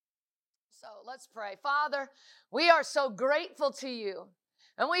So let's pray. Father, we are so grateful to you,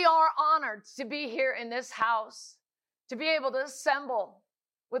 and we are honored to be here in this house, to be able to assemble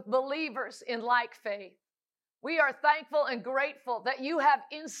with believers in like faith. We are thankful and grateful that you have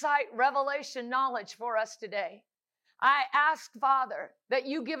insight, revelation, knowledge for us today. I ask, Father, that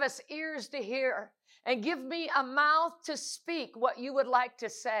you give us ears to hear and give me a mouth to speak what you would like to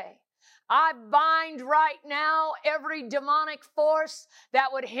say. I bind right now every demonic force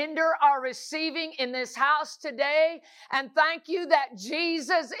that would hinder our receiving in this house today. And thank you that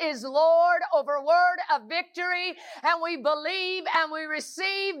Jesus is Lord over word of victory. And we believe and we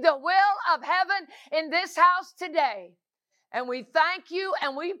receive the will of heaven in this house today. And we thank you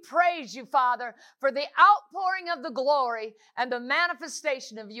and we praise you, Father, for the outpouring of the glory and the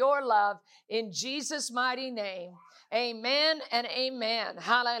manifestation of your love in Jesus' mighty name. Amen and amen.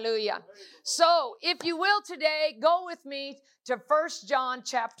 Hallelujah. So, if you will today, go with me to 1 John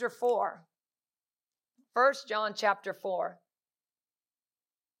chapter 4. 1 John chapter 4.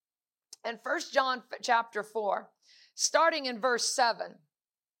 And 1 John chapter 4, starting in verse 7.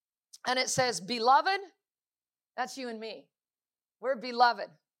 And it says, Beloved, that's you and me. We're beloved.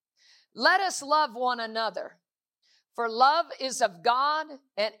 Let us love one another. For love is of God,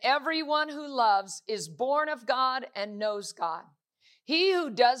 and everyone who loves is born of God and knows God. He who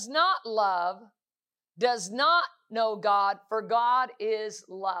does not love does not know God, for God is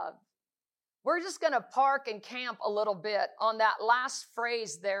love. We're just going to park and camp a little bit on that last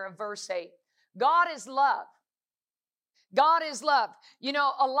phrase there of verse 8. God is love. God is love. You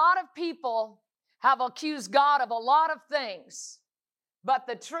know, a lot of people have accused God of a lot of things, but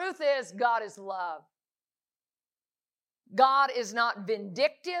the truth is God is love. God is not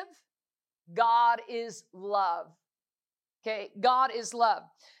vindictive. God is love. Okay, God is love.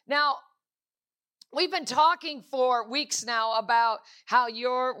 Now, we've been talking for weeks now about how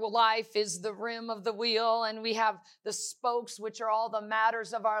your life is the rim of the wheel, and we have the spokes, which are all the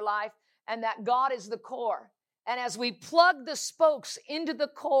matters of our life, and that God is the core. And as we plug the spokes into the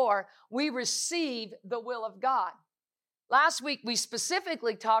core, we receive the will of God. Last week, we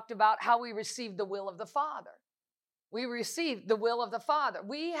specifically talked about how we receive the will of the Father. We receive the will of the Father.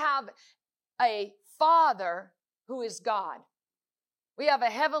 We have a Father who is God. We have a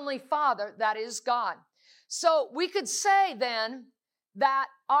heavenly Father that is God. So we could say then that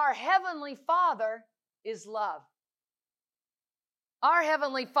our heavenly Father is love. Our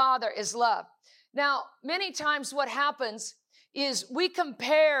heavenly Father is love. Now, many times what happens is we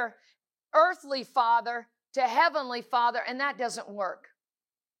compare earthly Father to heavenly Father, and that doesn't work.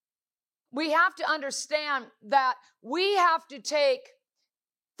 We have to understand that we have to take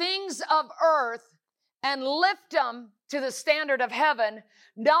things of earth and lift them to the standard of heaven,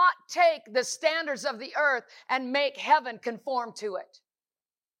 not take the standards of the earth and make heaven conform to it.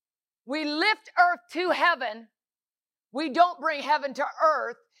 We lift earth to heaven. We don't bring heaven to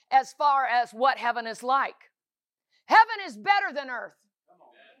earth as far as what heaven is like. Heaven is better than earth.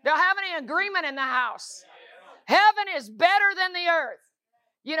 Do I have any agreement in the house? Heaven is better than the earth.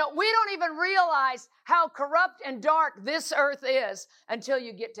 You know, we don't even realize how corrupt and dark this earth is until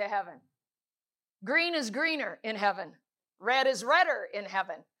you get to heaven. Green is greener in heaven. Red is redder in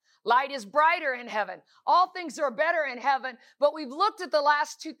heaven. Light is brighter in heaven. All things are better in heaven. But we've looked at the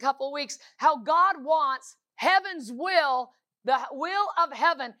last couple weeks how God wants heaven's will, the will of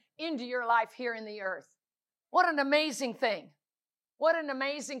heaven, into your life here in the earth. What an amazing thing. What an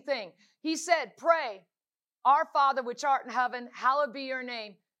amazing thing. He said, pray, Our Father which art in heaven, hallowed be your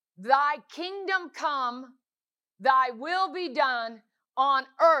name. Thy kingdom come, thy will be done on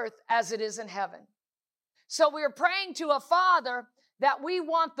earth as it is in heaven. So we're praying to a Father that we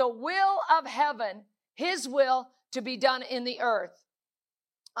want the will of heaven, his will, to be done in the earth.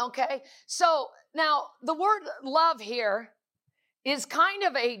 Okay, so now the word love here is kind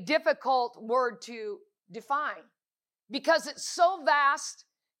of a difficult word to define because it's so vast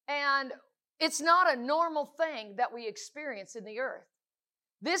and it's not a normal thing that we experience in the earth.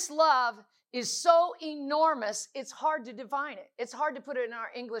 This love is so enormous, it's hard to define it. It's hard to put it in our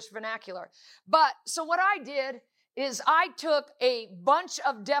English vernacular. But so what I did is I took a bunch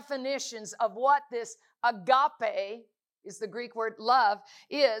of definitions of what this agape, is the Greek word love,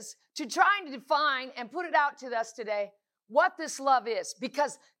 is, to try and define and put it out to us today what this love is.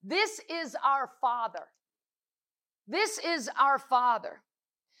 Because this is our Father. This is our Father.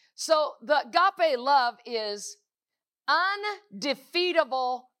 So the agape love is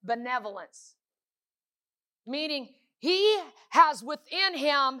undefeatable benevolence, meaning he has within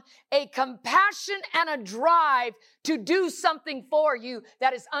him a compassion and a drive to do something for you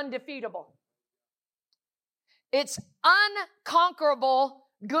that is undefeatable. It's unconquerable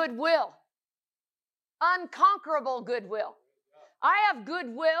goodwill. Unconquerable goodwill. I have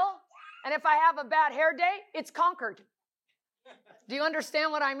goodwill, and if I have a bad hair day, it's conquered. Do you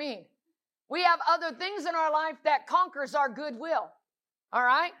understand what I mean? We have other things in our life that conquers our goodwill. All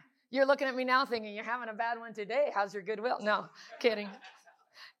right? You're looking at me now thinking, you're having a bad one today. How's your goodwill? No, kidding.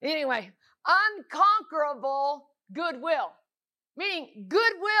 Anyway, unconquerable goodwill. Meaning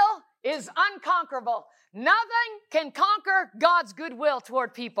goodwill is unconquerable. Nothing can conquer God's goodwill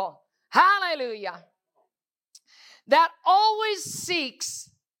toward people. Hallelujah. That always seeks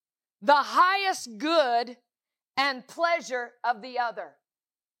the highest good and pleasure of the other.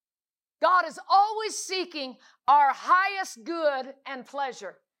 God is always seeking our highest good and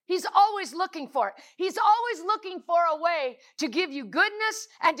pleasure. He's always looking for it. He's always looking for a way to give you goodness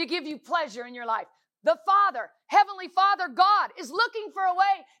and to give you pleasure in your life. The Father, Heavenly Father, God, is looking for a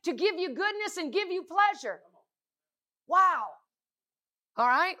way to give you goodness and give you pleasure. Wow. All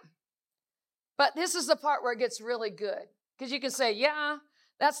right? But this is the part where it gets really good. Because you can say, yeah,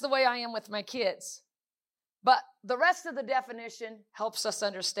 that's the way I am with my kids. But the rest of the definition helps us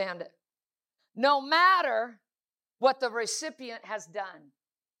understand it. No matter what the recipient has done.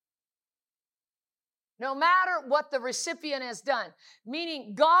 No matter what the recipient has done.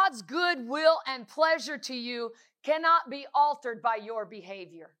 Meaning God's goodwill and pleasure to you cannot be altered by your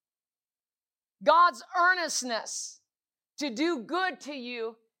behavior. God's earnestness to do good to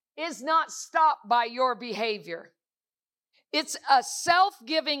you is not stopped by your behavior. It's a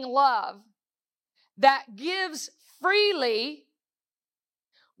self-giving love that gives freely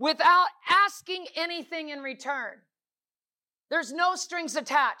without asking anything in return. There's no strings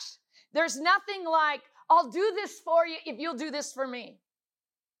attached. There's nothing like, I'll do this for you if you'll do this for me.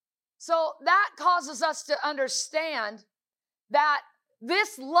 So that causes us to understand that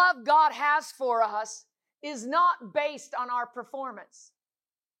this love God has for us is not based on our performance.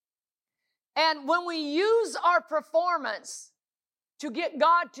 And when we use our performance to get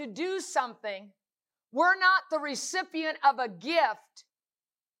God to do something, we're not the recipient of a gift.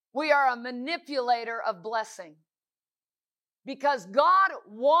 We are a manipulator of blessing. Because God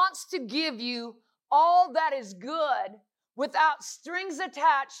wants to give you all that is good without strings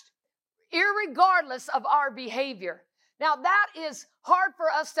attached, irregardless of our behavior. Now, that is hard for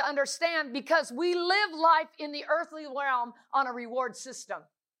us to understand because we live life in the earthly realm on a reward system.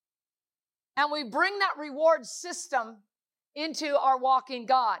 And we bring that reward system into our walk in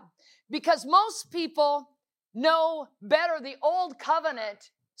God. Because most people know better the old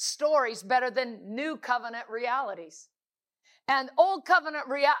covenant stories better than new covenant realities. And old covenant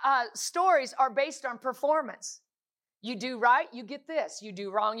stories are based on performance. You do right, you get this. You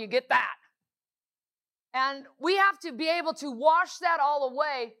do wrong, you get that. And we have to be able to wash that all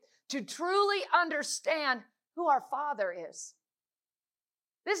away to truly understand who our Father is.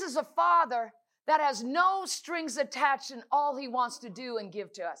 This is a Father that has no strings attached in all He wants to do and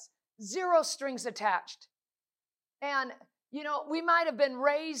give to us. Zero strings attached. And you know, we might have been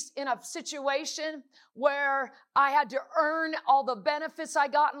raised in a situation where I had to earn all the benefits I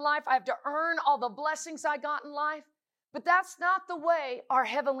got in life. I have to earn all the blessings I got in life. But that's not the way our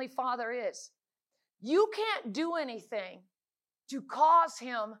Heavenly Father is. You can't do anything to cause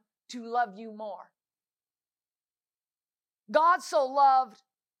Him to love you more. God so loved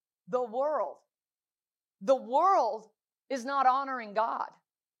the world. The world is not honoring God.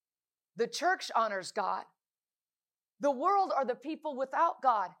 The church honors God. The world are the people without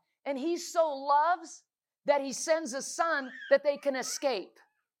God. And He so loves that He sends a Son that they can escape.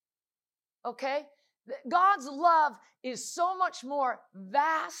 Okay? God's love is so much more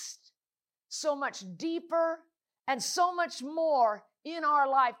vast, so much deeper, and so much more in our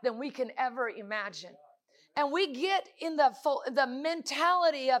life than we can ever imagine. And we get in the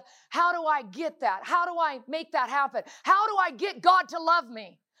mentality of, how do I get that? How do I make that happen? How do I get God to love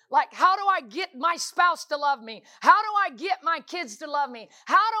me? Like, how do I get my spouse to love me? How do I get my kids to love me?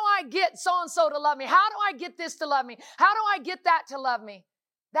 How do I get so-and-so to love me? How do I get this to love me? How do I get that to love me?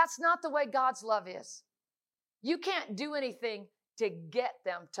 That's not the way God's love is. You can't do anything to get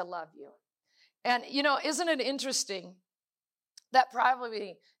them to love you. And, you know, isn't it interesting that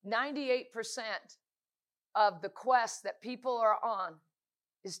probably 98% of the quest that people are on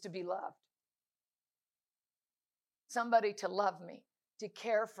is to be loved? Somebody to love me, to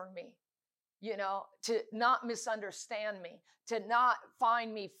care for me, you know, to not misunderstand me, to not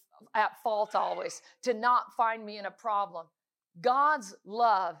find me at fault always, to not find me in a problem. God's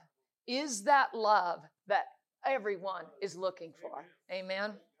love is that love that everyone is looking for.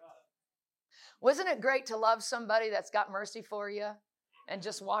 Amen. Wasn't it great to love somebody that's got mercy for you and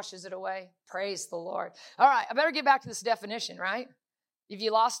just washes it away? Praise the Lord. All right, I better get back to this definition, right? If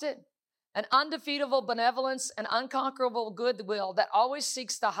you lost it? an undefeatable benevolence, and unconquerable goodwill that always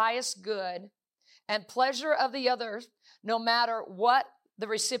seeks the highest good and pleasure of the others, no matter what the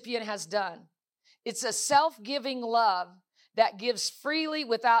recipient has done. It's a self-giving love that gives freely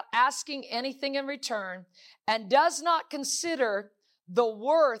without asking anything in return and does not consider the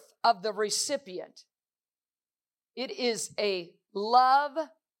worth of the recipient. It is a love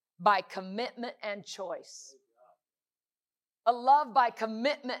by commitment and choice. A love by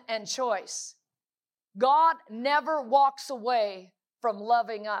commitment and choice. God never walks away from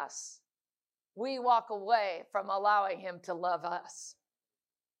loving us. We walk away from allowing him to love us.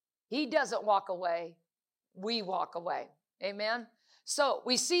 He doesn't walk away. We walk away. Amen? So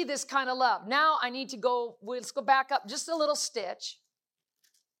we see this kind of love. Now I need to go, let's go back up just a little stitch.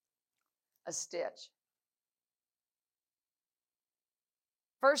 A stitch.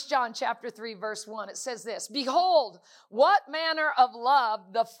 1 John chapter 3, verse 1, it says this, "Behold, what manner of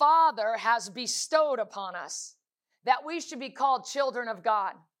love the Father has bestowed upon us, that we should be called children of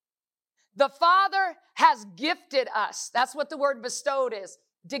God." The Father has gifted us. That's what the word bestowed is,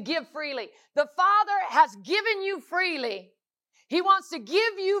 to give freely. The Father has given you freely. He wants to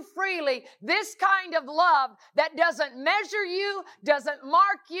give you freely this kind of love that doesn't measure you, doesn't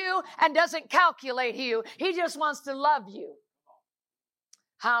mark you, and doesn't calculate you. He just wants to love you.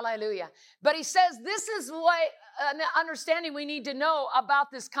 Hallelujah. But he says this is what an understanding we need to know about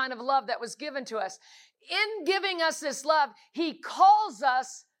this kind of love that was given to us. In giving us this love, he calls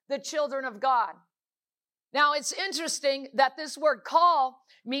us the children of God. Now, it's interesting that this word call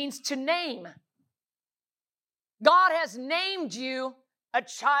means to name. God has named you a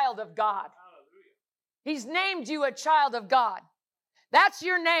child of God. He's named you a child of God. That's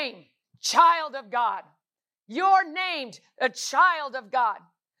your name, child of God. You're named a child of God.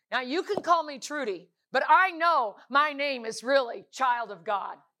 Now, you can call me Trudy, but I know my name is really child of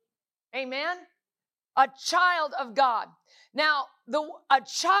God. Amen? A child of God. Now, a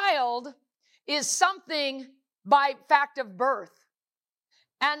child is something by fact of birth.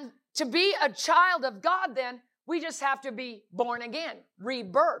 And to be a child of God, then, we just have to be born again,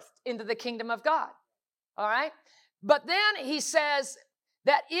 rebirthed into the kingdom of God. All right? But then he says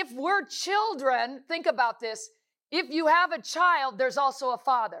that if we're children, think about this, if you have a child, there's also a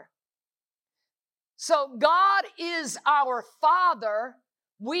father. So God is our Father.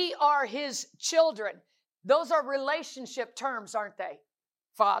 We are his children. Those are relationship terms, aren't they?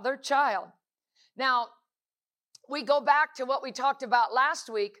 Father, child. Now, we go back to what we talked about last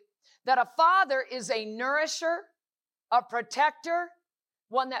week, that a father is a nourisher, a protector,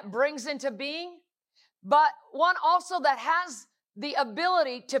 one that brings into being, but one also that has the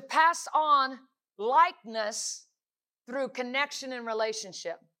ability to pass on likeness through connection and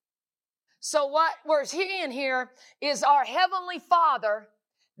relationship. So what we're seeing here is our Heavenly Father,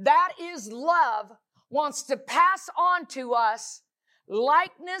 that is love, wants to pass on to us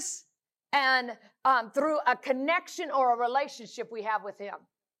likeness and through a connection or a relationship we have with him.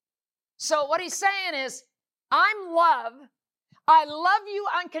 So what he's saying is, I'm love. I love you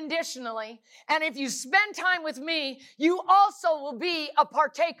unconditionally. And if you spend time with me, you also will be a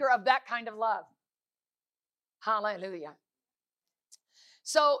partaker of that kind of love. Hallelujah.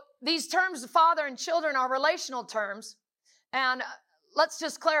 So these terms, father and children, are relational terms. And let's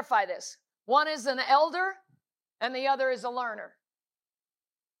just clarify this. One is an elder and the other is a learner.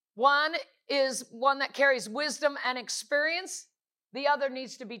 One is one that carries wisdom and experience. The other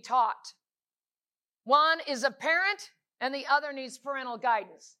needs to be taught. One is a parent and the other needs parental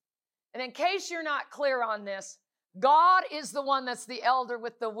guidance. And in case you're not clear on this, God is the one that's the elder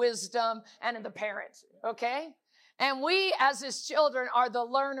with the wisdom and the parent, okay? And we, as his children, are the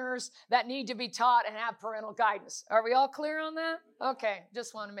learners that need to be taught and have parental guidance. Are we all clear on that? Okay,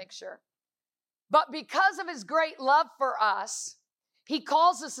 just want to make sure. But because of his great love for us, he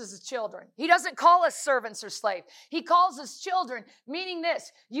calls us as children. He doesn't call us servants or slaves. He calls us children, meaning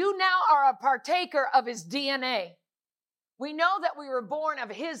this: you now are a partaker of his DNA. We know that we were born of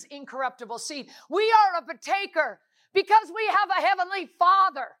his incorruptible seed. We are a partaker because we have a heavenly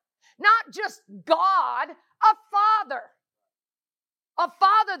Father, not just God, a Father. A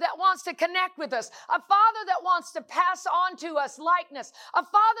Father that wants to connect with us. A Father that wants to pass on to us likeness. A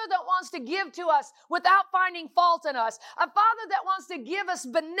Father that wants to give to us without finding fault in us. A Father that wants to give us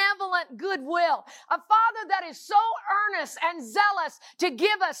benevolent goodwill. A Father that is so earnest and zealous to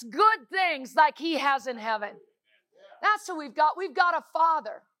give us good things like he has in heaven. That's who we've got. We've got a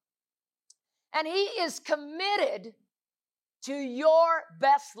Father. And he is committed to your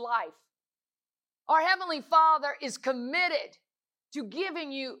best life. Our Heavenly Father is committed to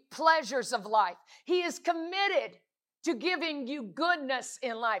giving you pleasures of life. He is committed to giving you goodness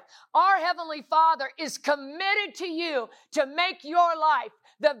in life. Our Heavenly Father is committed to you to make your life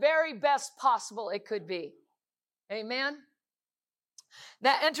the very best possible it could be. Amen?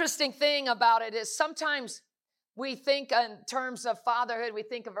 The interesting thing about it is sometimes we think in terms of fatherhood, we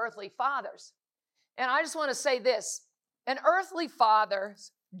think of earthly fathers. And I just want to say this, an earthly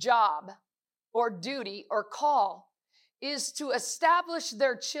father's job or duty or call is to establish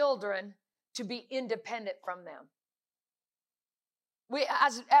their children to be independent from them. We,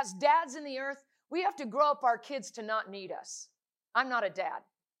 as dads in the earth, we have to grow up our kids to not need us. I'm not a dad.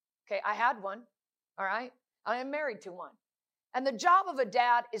 Okay, I had one, all right? I am married to one. And the job of a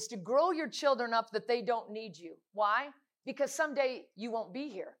dad is to grow your children up that they don't need you. Why? Because someday you won't be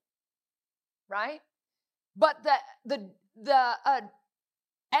here, right? But the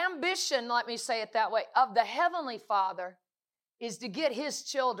ambition, let me say it that way, of the Heavenly Father is to get his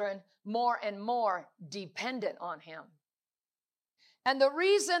children more and more dependent on him. And the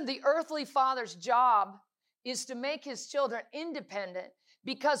reason the earthly father's job is to make his children independent,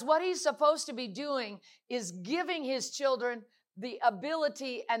 because what he's supposed to be doing is giving his children the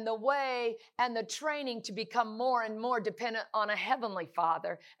ability and the way and the training to become more and more dependent on a heavenly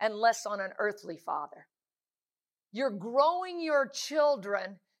father and less on an earthly father. You're growing your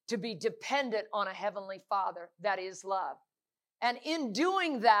children to be dependent on a heavenly father that is love. And in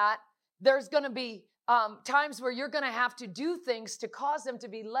doing that, there's going to be times where you're going to have to do things to cause them to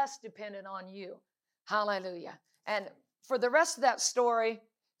be less dependent on you. Hallelujah. And for the rest of that story,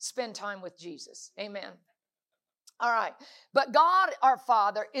 spend time with Jesus. Amen. All right. But God, our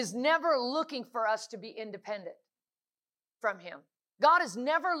Father, is never looking for us to be independent from him. God is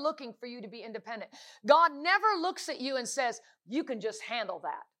never looking for you to be independent. God never looks at you and says, you can just handle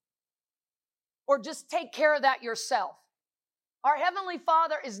that. Or just take care of that yourself. Our Heavenly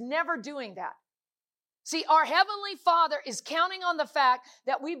Father is never doing that. See, our Heavenly Father is counting on the fact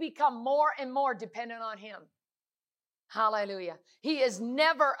that we become more and more dependent on him. Hallelujah. He is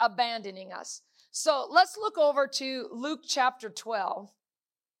never abandoning us. So let's look over to Luke chapter 12.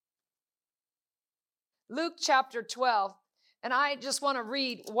 Luke chapter 12. And I just want to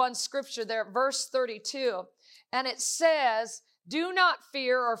read one scripture there, verse 32. And it says, do not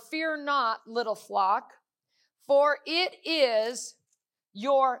fear or fear not, little flock, for it is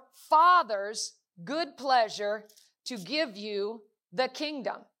your Father's good pleasure to give you the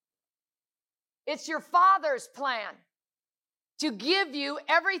kingdom. It's your Father's plan to give you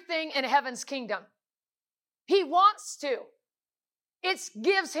everything in heaven's kingdom. He wants to. It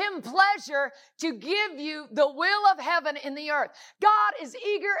gives him pleasure to give you the will of heaven in the earth. God is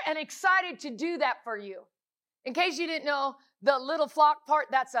eager and excited to do that for you. In case you didn't know, the little flock part,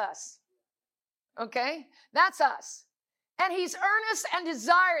 that's us. Okay? That's us. And he's earnest and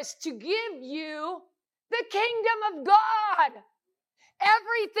desirous to give you the kingdom of God.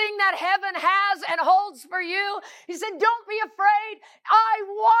 Everything that heaven has and holds for you. He said, don't be afraid. I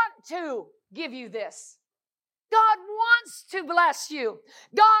want to give you this. God wants to bless you.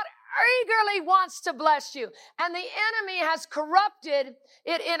 God eagerly wants to bless you. And the enemy has corrupted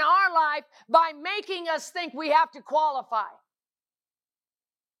it in our life by making us think we have to qualify.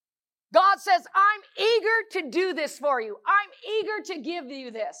 God says, I'm eager to do this for you. I'm eager to give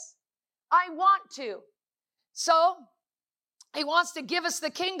you this. I want to. So, he wants to give us the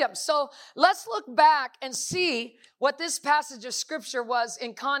kingdom. So let's look back and see what this passage of scripture was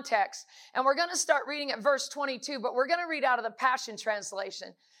in context. And we're going to start reading at verse 22, but we're going to read out of the Passion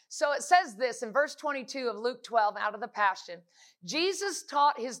Translation. So it says this in verse 22 of Luke 12 out of the Passion. Jesus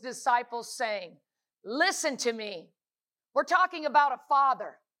taught his disciples saying, listen to me. We're talking about a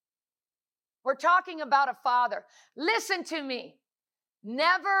father. We're talking about a father. Listen to me.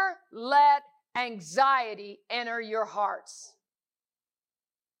 Never let anxiety enter your hearts.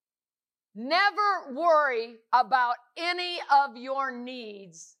 Never worry about any of your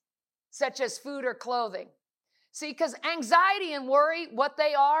needs, such as food or clothing. See, because anxiety and worry, what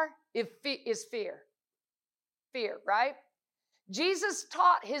they are, is fear. Fear, right? Jesus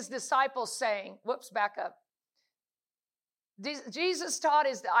taught his disciples saying, back up. Jesus taught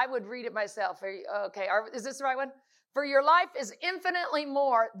I would read it myself. Okay, is this the right one? For your life is infinitely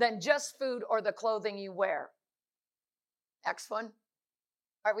more than just food or the clothing you wear. Next one.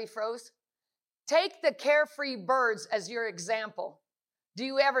 Are we froze? Take the carefree birds as your example. Do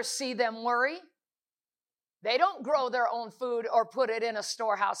you ever see them worry? They don't grow their own food or put it in a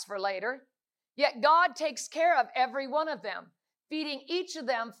storehouse for later. Yet God takes care of every one of them, feeding each of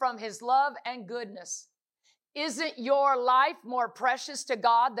them from his love and goodness. Isn't your life more precious to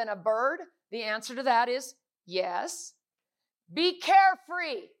God than a bird? The answer to that is yes. Be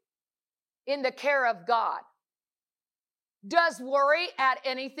carefree in the care of God. Does worry add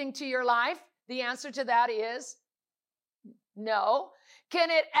anything to your life? The answer to that is no.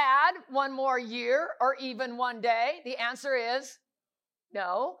 Can it add one more year or even one day? The answer is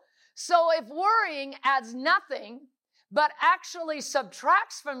no. So if worrying adds nothing, but actually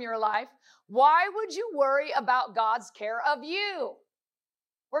subtracts from your life, why would you worry about God's care of you?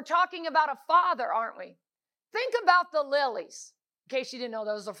 We're talking about a father, aren't we? Think about the lilies. In case you didn't know,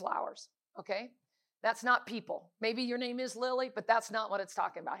 those are flowers, okay? That's not people. Maybe your name is Lily, but that's not what it's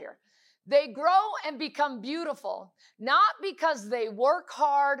talking about here. They grow and become beautiful, not because they work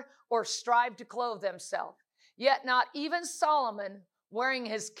hard or strive to clothe themselves. Yet not even Solomon, wearing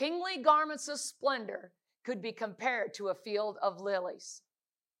his kingly garments of splendor, could be compared to a field of lilies.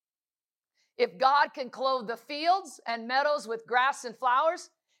 If God can clothe the fields and meadows with grass and flowers,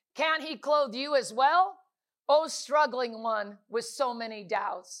 can he clothe you as well? Oh, struggling one with so many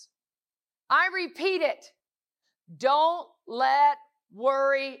doubts. I repeat it. Don't let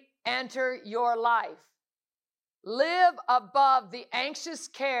worry enter your life. Live above the anxious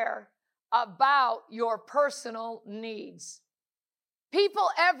care about your personal needs. People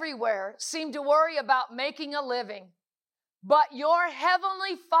everywhere seem to worry about making a living, but your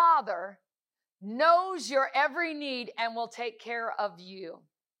heavenly Father knows your every need and will take care of you.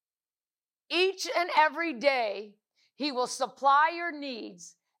 Each and every day, he will supply your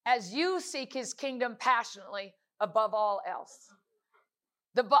needs as you seek his kingdom passionately above all else.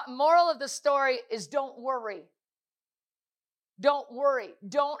 The moral of the story is don't worry. Don't worry.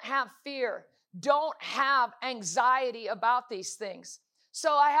 Don't have fear. Don't have anxiety about these things.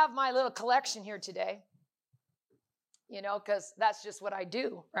 So I have my little collection here today, because that's just what I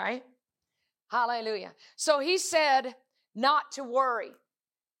do, right? Hallelujah. So he said not to worry.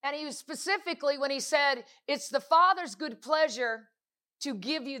 And he was specifically when he said it's the Father's good pleasure to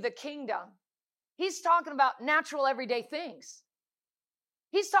give you the kingdom. He's talking about natural everyday things.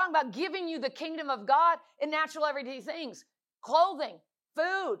 He's talking about giving you the kingdom of God in natural everyday things. Clothing,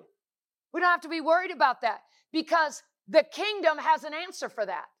 food. We don't have to be worried about that because the kingdom has an answer for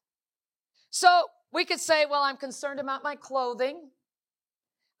that. So we could say, well, I'm concerned about my clothing.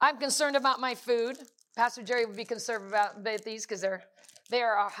 I'm concerned about my food. Pastor Jerry would be concerned about these because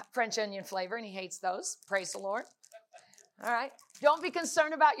they're a French onion flavor and he hates those. Praise the Lord. All right. Don't be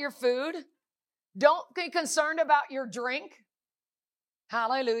concerned about your food. Don't be concerned about your drink.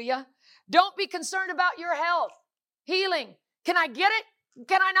 Hallelujah. Don't be concerned about your health, healing. Can I get it?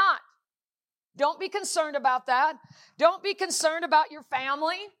 Can I not? Don't be concerned about that. Don't be concerned about your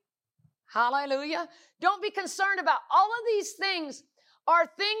family. Hallelujah. Don't be concerned about all of these things are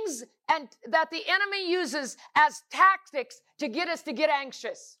things and that the enemy uses as tactics to get us to get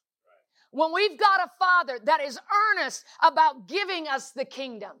anxious. When we've got a Father that is earnest about giving us the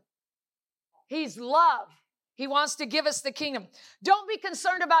kingdom. He's love. He wants to give us the kingdom. Don't be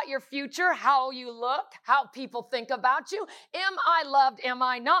concerned about your future, how you look, how people think about you. Am I loved? Am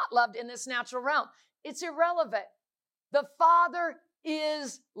I not loved in this natural realm? It's irrelevant. The Father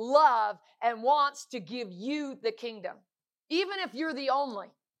is love and wants to give you the kingdom, even if you're the only.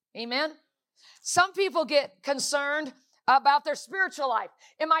 Amen? Some people get concerned about their spiritual life.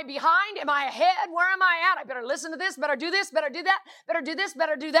 Am I behind? Am I ahead? Where am I at? I better listen to this, better do this, better do that, better do this,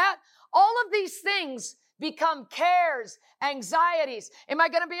 better do that. All of these things become cares, anxieties. Am I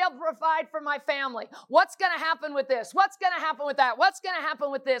going to be able to provide for my family? What's going to happen with this? What's going to happen with that? What's going to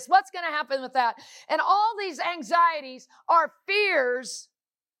happen with this? What's going to happen with that? And all these anxieties are fears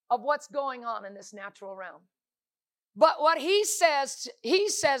of what's going on in this natural realm. But what he says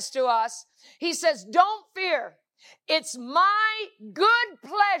to us, he says, don't fear. It's my good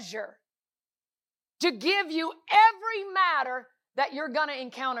pleasure to give you every matter that you're going to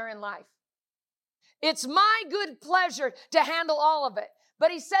encounter in life. It's my good pleasure to handle all of it.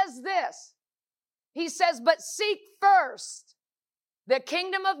 But he says this. He says, but seek first the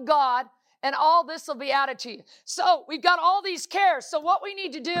kingdom of God, and all this will be added to you. So we've got all these cares. So what we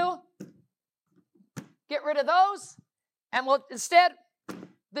need to do, get rid of those, and instead,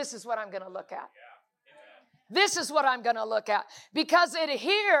 this is what I'm going to look at. This is what I'm going to look at. Because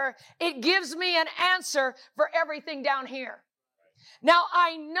it gives me an answer for everything down here. Now,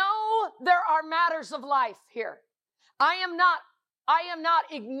 I know there are matters of life here. I am not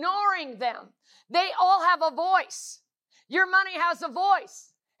ignoring them. They all have a voice. Your money has a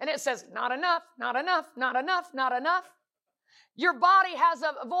voice. And it says, not enough, not enough, not enough, not enough. Your body has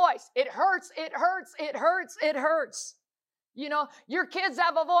a voice. It hurts, it hurts, it hurts, it hurts. You know, your kids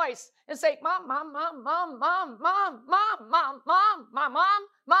have a voice and say, mom, mom, mom, mom, mom, mom, mom, mom, mom, my mom,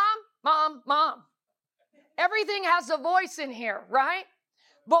 mom, mom, mom. Everything has a voice in here, right?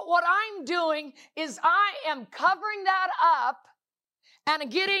 But what I'm doing is I am covering that up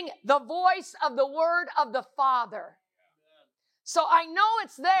and getting the voice of the word of the Father. So I know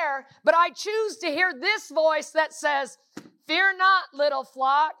it's there, but I choose to hear this voice that says, fear not, little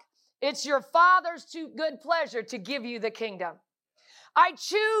flock. It's your Father's too good pleasure to give you the kingdom. I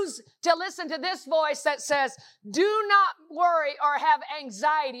choose to listen to this voice that says, do not worry or have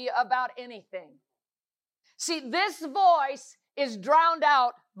anxiety about anything. See, this voice is drowned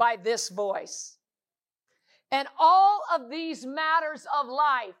out by this voice. And all of these matters of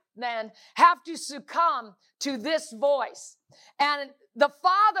life then have to succumb to this voice. And the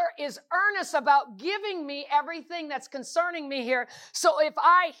Father is earnest about giving me everything that's concerning me here. So if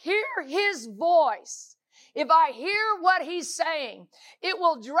I hear His voice, if I hear what He's saying, it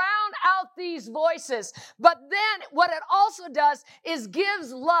will drown out these voices. But then what it also does is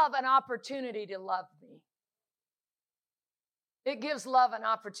gives love an opportunity to love me. It gives love an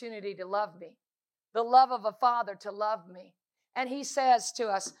opportunity to love me. The love of a father to love me. And He says to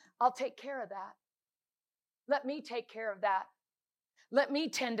us, I'll take care of that. Let me take care of that. Let me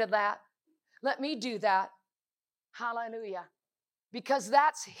tend to that. Let me do that. Hallelujah. Because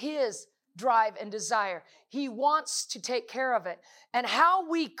that's His drive and desire. He wants to take care of it. And how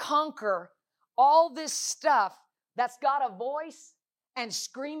we conquer all this stuff that's got a voice and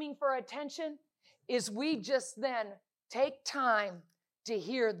screaming for attention is we just then take time to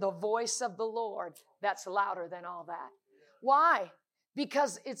hear the voice of the Lord that's louder than all that. Why?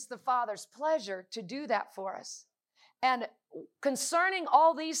 Because it's the Father's pleasure to do that for us. And concerning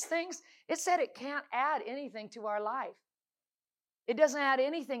all these things, it said it can't add anything to our life. It doesn't add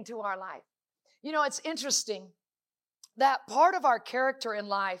anything to our life. You know, it's interesting that part of our character in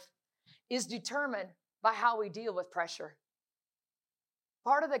life is determined by how we deal with pressure.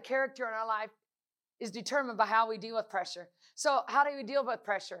 Part of the character in our life is determined by how we deal with pressure. So how do we deal with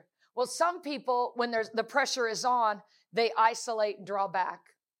pressure? Well, some people, when the pressure is on, they isolate and draw back.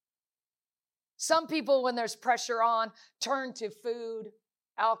 Some people, when there's pressure on, turn to food,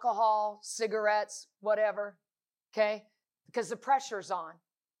 alcohol, cigarettes, whatever, okay? Because the pressure's on.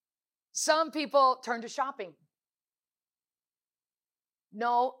 Some people turn to shopping.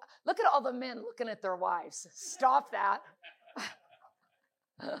 No, look at all the men looking at their wives. Stop that.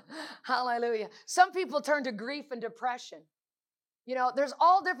 Hallelujah. Some people turn to grief and depression. You know, there's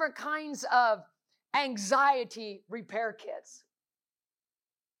all different kinds of anxiety repair kits.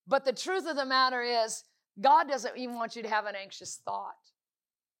 But the truth of the matter is, God doesn't even want you to have an anxious thought.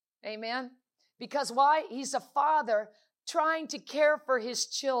 Amen? Because why? He's a father trying to care for His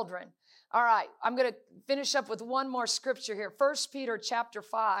children. All right, I'm going to finish up with one more scripture here. 1 Peter chapter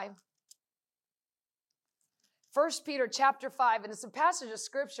 5. 1 Peter chapter 5, and it's a passage of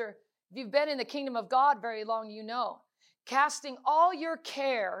scripture. If you've been in the kingdom of God very long, you know. Casting all your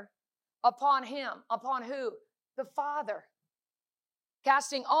care upon Him. Upon who? The Father.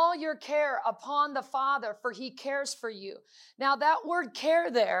 Casting all your care upon the Father, for He cares for you. Now that word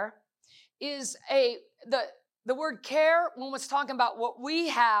care there is the word care, when it's talking about what we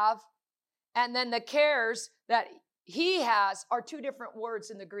have, and then the cares that He has are two different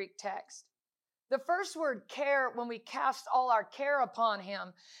words in the Greek text. The first word care, when we cast all our care upon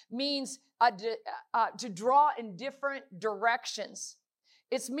Him, means to draw in different directions.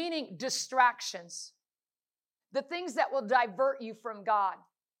 It's meaning distractions. The things that will divert you from God.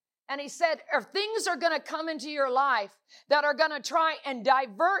 And He said, if things are going to come into your life that are going to try and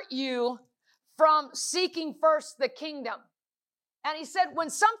divert you from seeking first the kingdom. And He said, when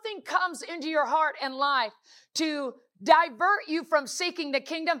something comes into your heart and life to divert you from seeking the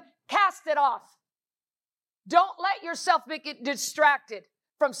kingdom, cast it off. Don't let yourself get distracted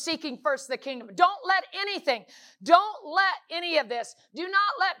from seeking first the kingdom. Don't let any of this, do not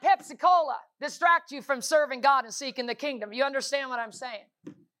let Pepsi-Cola distract you from serving God and seeking the kingdom. You understand what I'm saying?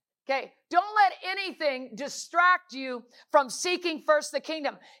 Okay, don't let anything distract you from seeking first the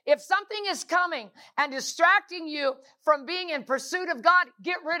kingdom. If something is coming and distracting you from being in pursuit of God,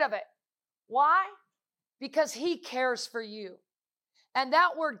 get rid of it. Why? Because He cares for you. And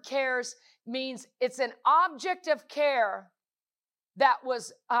that word cares means it's an object of care that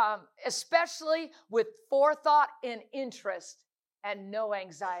was especially with forethought and interest and no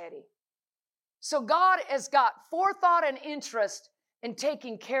anxiety. So God has got forethought and interest in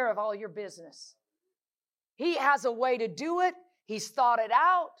taking care of all your business. He has a way to do it. He's thought it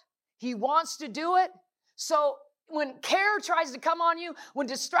out. He wants to do it. So when care tries to come on you, when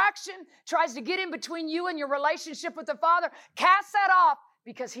distraction tries to get in between you and your relationship with the Father, cast that off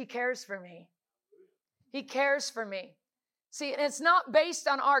because He cares for me. He cares for me. See, and it's not based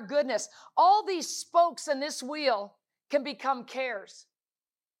on our goodness. All these spokes in this wheel can become cares.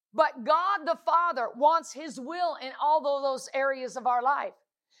 But God the Father wants His will in all those areas of our life.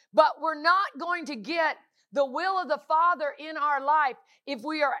 But we're not going to get the will of the Father in our life if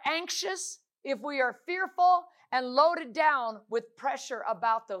we are anxious, if we are fearful, and loaded down with pressure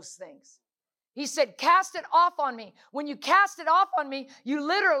about those things. He said, cast it off on me. When you cast it off on me, you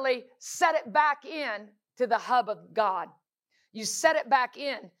literally set it back in to the hub of God. You set it back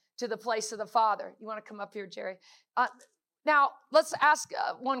in to the place of the Father. You want to come up here, Jerry? Now, let's ask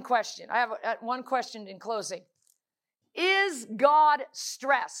one question. I have one question in closing. Is God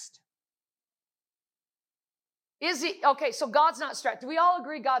stressed? Is He? Okay, so God's not stressed. Do we all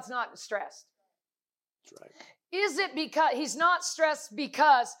agree God's not stressed? That's right. Is it because He's not stressed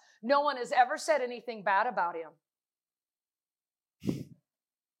because no one has ever said anything bad about Him?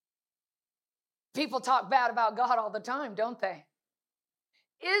 People talk bad about God all the time, don't they?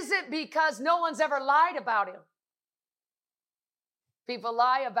 Is it because no one's ever lied about Him? People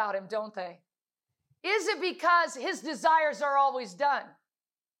lie about Him, don't they? Is it because His desires are always done?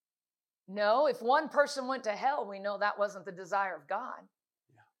 No, if one person went to hell, we know that wasn't the desire of God.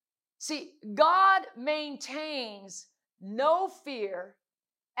 Yeah. See, God maintains no fear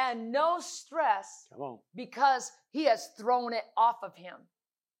and no stress because He has thrown it off of Him.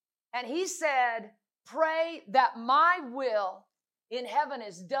 And He said, pray that my will in heaven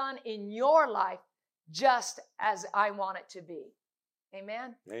is done in your life just as I want it to be.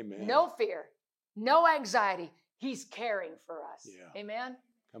 Amen? Amen. No fear, no anxiety. He's caring for us. Yeah. Amen?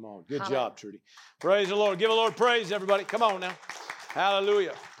 Come on. Good job, Trudy. Praise the Lord. Give the Lord praise, everybody. Come on now.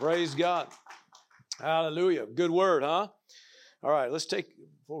 Hallelujah. Praise God. Hallelujah. Good word, huh? All right,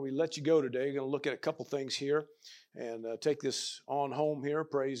 before we let you go today, we're going to look at a couple things here and take this on home here.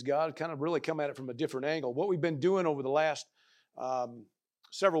 Praise God. Kind of really come at it from a different angle. What we've been doing over the last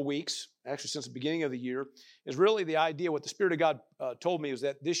several weeks, actually since the beginning of the year, is really the idea. What the Spirit of God told me is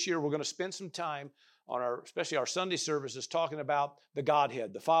that this year we're going to spend some time on especially our Sunday services, talking about the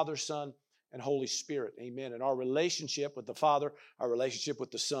Godhead, the Father, Son, and Holy Spirit. Amen. And our relationship with the Father, our relationship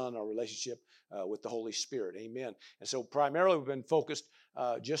with the Son, our relationship with the Holy Spirit. Amen. And so primarily we've been focused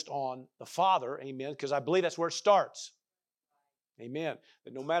just on the Father. Amen. Because I believe that's where it starts. Amen.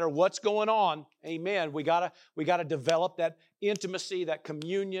 That no matter what's going on, amen, we gotta develop that intimacy, that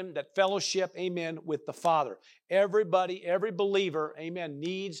communion, that fellowship, amen, with the Father. Everybody, every believer, amen,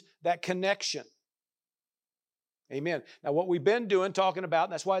 needs that connection. Amen. Now, what we've been doing, talking about,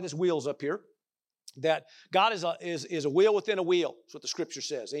 and that's why this wheel's up here, that God is a wheel within a wheel. That's what the Scripture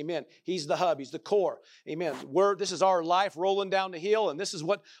says. Amen. He's the hub. He's the core. Amen. This is our life rolling down the hill, and this is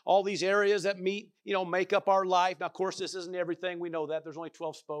what all these areas that make up our life. Now, of course, this isn't everything. We know that. There's only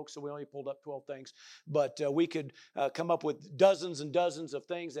 12 spokes, so we only pulled up 12 things. But we could come up with dozens and dozens of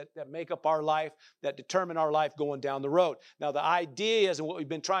things that make up our life, that determine our life going down the road. Now, the idea is, and what we've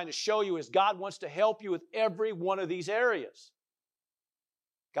been trying to show you, is God wants to help you with every one of these areas.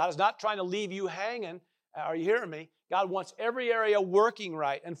 God is not trying to leave you hanging. Are you hearing me? God wants every area working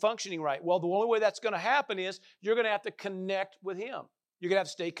right and functioning right. Well, the only way that's going to happen is you're going to have to connect with Him. You're going to have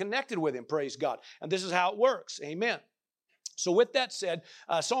to stay connected with Him, praise God. And this is how it works. Amen. So with that said,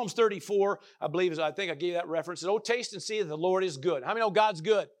 Psalms 34, I think I gave that reference. It says, oh, taste and see that the Lord is good. How many know God's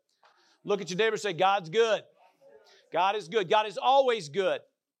good? Look at your neighbor and say, God's good. God is good. God is always good.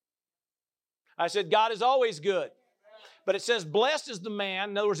 I said, God is always good. But it says, blessed is the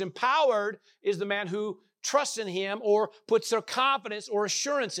man, in other words, empowered is the man who trusts in Him or puts their confidence or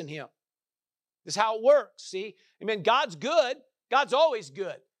assurance in Him. This is how it works, see? Amen. God's good. God's always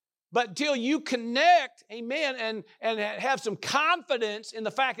good. But until you connect, amen, and have some confidence in the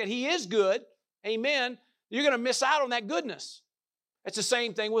fact that He is good, amen, you're going to miss out on that goodness. It's the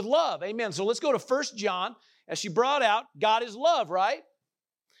same thing with love, amen. So let's go to 1 John. As she brought out, God is love, right?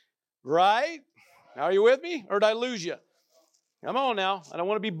 Right? Are you with me? Or did I lose you? Come on now. I don't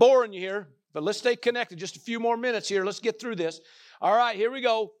want to be boring you here, but let's stay connected. Just a few more minutes here. Let's get through this. All right, here we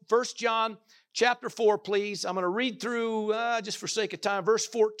go. 1 John chapter 4, please. I'm going to read through, just for sake of time, verse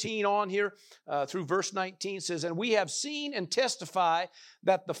 14 on here through verse 19. Says, and we have seen and testify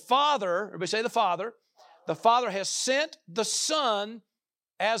that the Father, everybody say the Father has sent the Son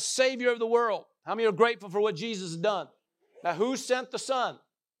as Savior of the world. How many are grateful for what Jesus has done? Now, who sent the Son?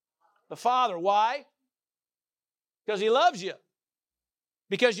 The Father. Why? Because He loves you.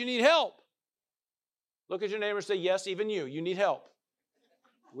 Because you need help. Look at your neighbor and say, yes, even you. You need help.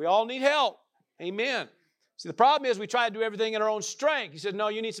 We all need help. Amen. See, the problem is we try to do everything in our own strength. He said, no,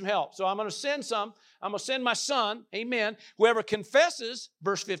 you need some help. So I'm going to send some. I'm going to send my Son. Amen. Whoever confesses,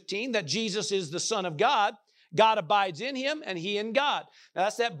 verse 15, that Jesus is the Son of God, God abides in him and he in God. Now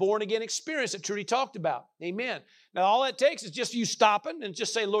that's that born again experience that Trudy talked about. Amen. Now all it takes is just you stopping and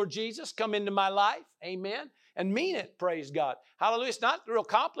just say, Lord Jesus, come into my life. Amen. And mean it, praise God. Hallelujah. It's not real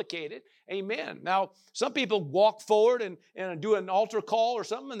complicated. Amen. Now, some people walk forward and do an altar call or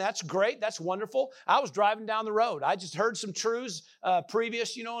something, and that's great. That's wonderful. I was driving down the road. I just heard some truths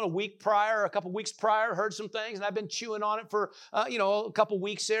previous, in a week prior, a couple weeks prior, heard some things, and I've been chewing on it for, a couple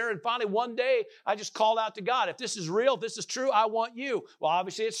weeks there. And finally, one day, I just called out to God, if this is real, if this is true, I want you. Well,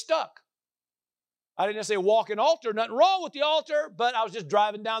 obviously, it's stuck. I didn't say walk an altar, nothing wrong with the altar, but I was just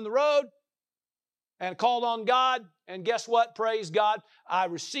driving down the road and called on God, and guess what? Praise God. I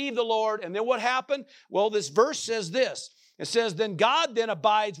received the Lord, and then what happened? Well, this verse says this. It says, then God then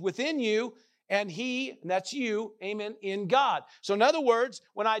abides within you, and he, and that's you, amen, in God. So in other words,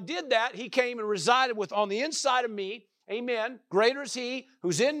 when I did that, he came and resided on the inside of me, amen. Greater is he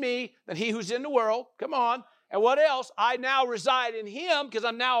who's in me than he who's in the world. Come on. And what else? I now reside in him because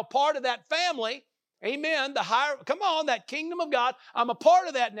I'm now a part of that family. Amen. That kingdom of God. I'm a part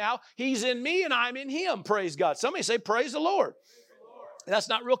of that now. He's in me and I'm in him. Praise God. Somebody say, praise the Lord. That's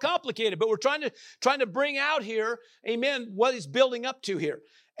not real complicated, but we're trying to bring out here, amen, what he's building up to here.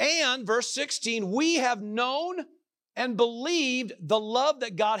 And verse 16, we have known and believed the love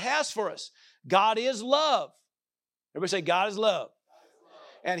that God has for us. God is love. Everybody say, God is love.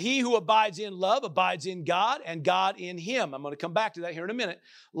 And he who abides in love abides in God and God in him. I'm going to come back to that here in a minute.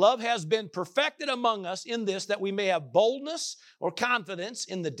 Love has been perfected among us in this, that we may have boldness or confidence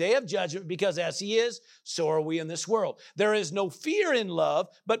in the day of judgment, because as he is, so are we in this world. There is no fear in love,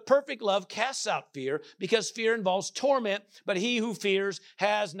 but perfect love casts out fear, because fear involves torment, but he who fears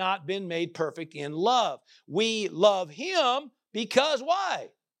has not been made perfect in love. We love him because why?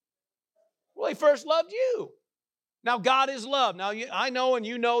 Well, he first loved you. Now, God is love. Now, I know and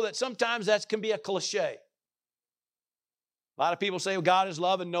you know that sometimes that can be a cliche. A lot of people say, well, God is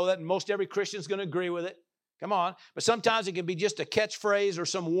love, and know that, and most every Christian is going to agree with it. Come on. But sometimes it can be just a catchphrase or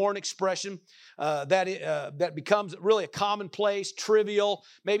some worn expression that becomes really a commonplace, trivial,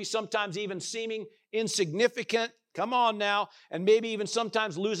 maybe sometimes even seeming insignificant. Come on now. And maybe even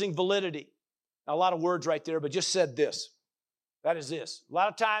sometimes losing validity. Now, a lot of words right there, but just said this. That is this. A lot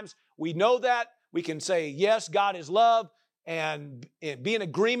of times we know that. We can say, yes, God is love, and be in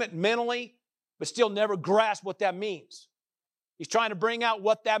agreement mentally, but still never grasp what that means. He's trying to bring out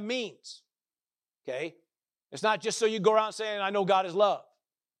what that means. Okay? It's not just so you go around saying, I know God is love.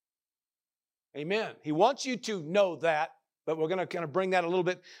 Amen. He wants you to know that, but we're going to kind of bring that a little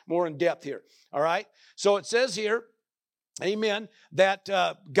bit more in depth here. All right? So it says here, amen, that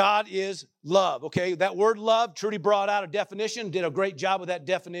God is love. Okay, that word love, Trudy brought out a definition, did a great job with that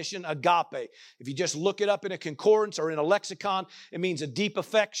definition, agape. If you just look it up in a concordance or in a lexicon, it means a deep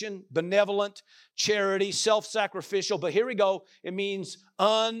affection, benevolent, charity, self-sacrificial. But here we go, it means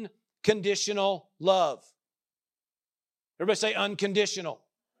unconditional love. Everybody say unconditional.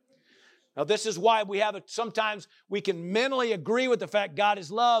 Now, this is why sometimes we can mentally agree with the fact God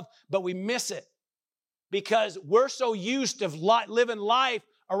is love, but we miss it. Because we're so used to living life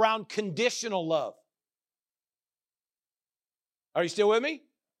around conditional love. Are you still with me?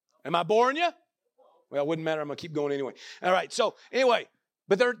 Am I boring you? Well, it wouldn't matter. I'm going to keep going anyway. All right. So anyway,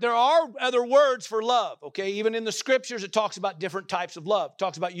 but there are other words for love, okay? Even in the scriptures, it talks about different types of love. It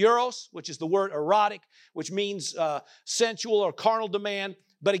talks about eros, which is the word erotic, which means sensual or carnal demand.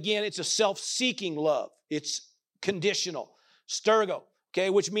 But again, it's a self-seeking love. It's conditional. Stergo, okay,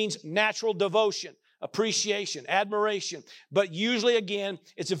 which means natural devotion, appreciation, admiration. But usually, again,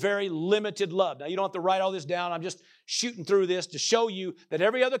 it's a very limited love. Now, you don't have to write all this down. I'm just shooting through this to show you that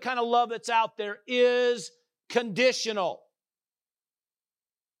every other kind of love that's out there is conditional.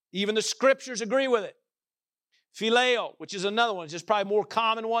 Even the scriptures agree with it. Phileo, which is another one, it's just probably a more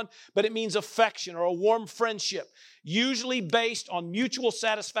common one, but it means affection or a warm friendship, usually based on mutual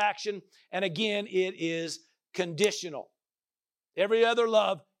satisfaction, and again, it is conditional. Every other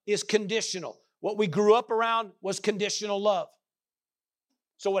love is conditional. What we grew up around was conditional love.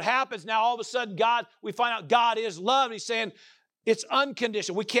 So what happens now, all of a sudden, we find out God is love, and he's saying it's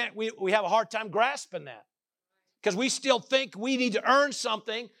unconditional. We have a hard time grasping that because we still think we need to earn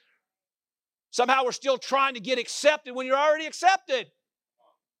something. Somehow we're still trying to get accepted when you're already accepted.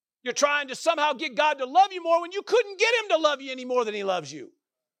 You're trying to somehow get God to love you more when you couldn't get him to love you any more than he loves you.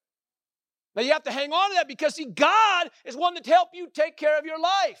 Now you have to hang on to that because, see, God is one to help you take care of your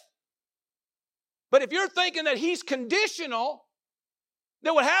life. But if you're thinking that he's conditional,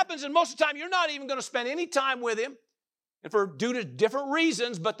 then what happens is most of the time you're not even going to spend any time with him, and due to different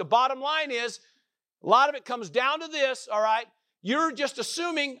reasons, but the bottom line is a lot of it comes down to this, all right? You're just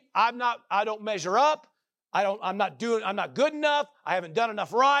assuming I don't measure up, I'm not good enough. I haven't done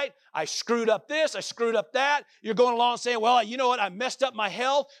enough right. I screwed up this. I screwed up that. You're going along saying, well, you know what? I messed up my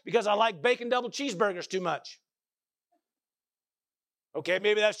health because I like bacon double cheeseburgers too much. Okay,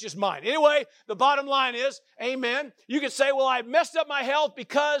 maybe that's just mine. Anyway, the bottom line is, amen. You could say, well, I messed up my health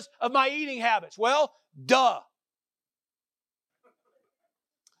because of my eating habits. Well, duh.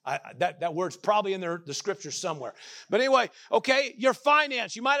 That word's probably in the scripture somewhere. But anyway, okay, your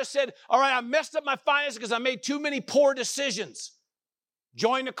finance. You might have said, all right, I messed up my finances because I made too many poor decisions.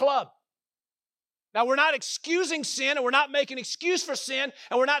 Join the club. Now, we're not excusing sin, and we're not making an excuse for sin,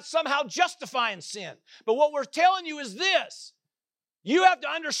 and we're not somehow justifying sin. But what we're telling you is this. You have to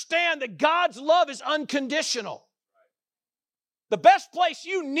understand that God's love is unconditional. The best place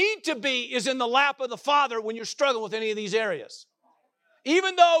you need to be is in the lap of the Father when you're struggling with any of these areas.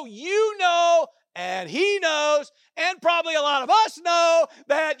 Even though you know, and He knows, and probably a lot of us know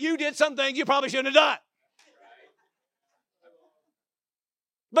that you did some things you probably shouldn't have done.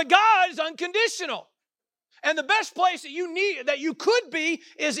 But God is unconditional. And the best place that you could be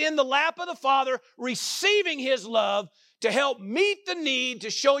is in the lap of the Father, receiving His love to help meet the need,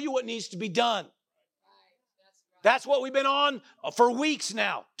 to show you what needs to be done. That's what we've been on for weeks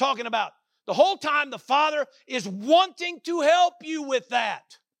now, talking about. The whole time the Father is wanting to help you with that.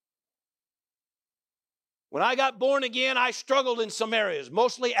 When I got born again, I struggled in some areas.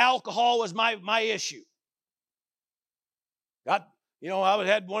 Mostly alcohol was my issue. I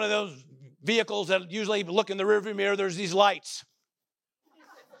had one of those vehicles that usually look in the rearview mirror, there's these lights.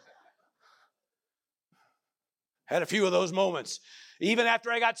 Had a few of those moments. Even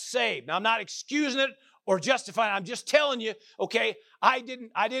after I got saved. Now, I'm not excusing it or justifying it. I'm just telling you, okay, I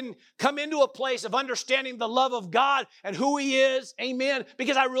didn't come into a place of understanding the love of God and who He is, amen,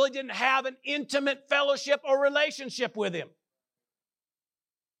 because I really didn't have an intimate fellowship or relationship with Him.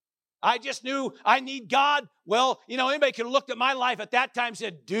 I just knew I need God. Well, anybody could have looked at my life at that time and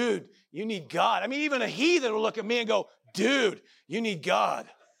said, dude, you need God. I mean, even a heathen will look at me and go, dude, you need God.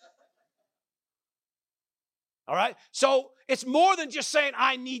 All right? So it's more than just saying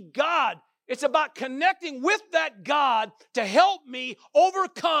I need God. It's about connecting with that God to help me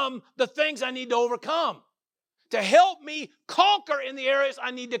overcome the things I need to overcome. To help me conquer in the areas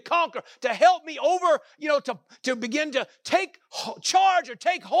I need to conquer. To help me to begin to take charge or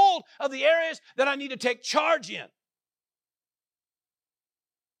take hold of the areas that I need to take charge in.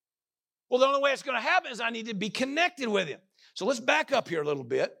 Well, the only way it's going to happen is I need to be connected with Him. So let's back up here a little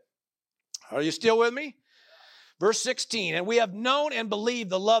bit. Are you still with me? Verse 16, and we have known and believed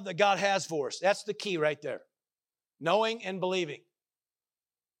the love that God has for us. That's the key right there. Knowing and believing.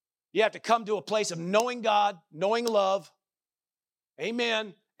 You have to come to a place of knowing God, knowing love,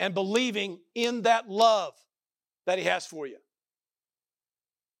 amen, and believing in that love that He has for you.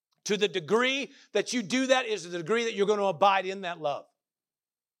 To the degree that you do that is the degree that you're going to abide in that love.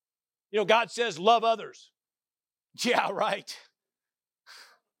 God says, love others. Yeah, right.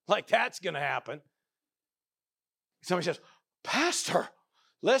 Like that's going to happen. Somebody says, Pastor,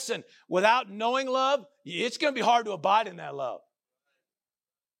 listen, without knowing love, it's going to be hard to abide in that love.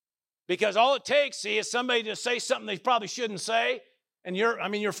 Because all it takes, is somebody to say something they probably shouldn't say, and your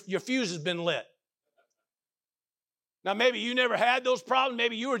fuse has been lit. Now, maybe you never had those problems.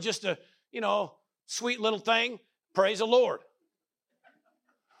 Maybe you were just a, sweet little thing. Praise the Lord.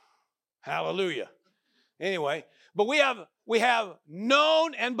 Hallelujah. Anyway, but we have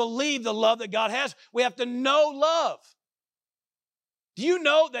known and believed the love that God has. We have to know love. Do you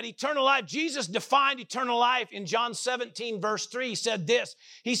know that eternal life, Jesus defined eternal life in John 17, verse 3. He said this.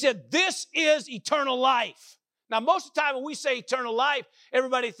 He said, this is eternal life. Now, most of the time when we say eternal life,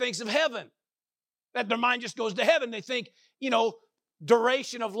 everybody thinks of heaven. That their mind just goes to heaven. They think,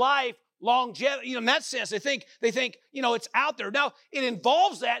 duration of life, longevity, in that sense. They think, it's out there. Now, it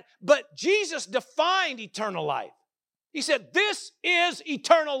involves that, but Jesus defined eternal life. He said, this is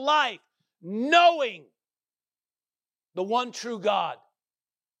eternal life, knowing the one true God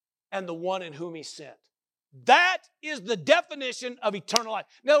and the one in whom He sent. That is the definition of eternal life.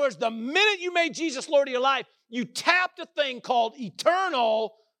 In other words, the minute you made Jesus Lord of your life, you tapped a thing called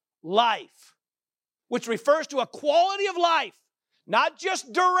eternal life, which refers to a quality of life, not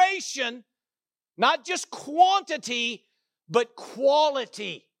just duration, not just quantity, but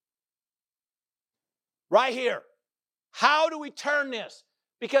quality. Right here. How do we turn this?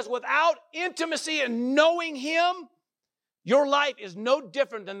 Because without intimacy and knowing Him, your life is no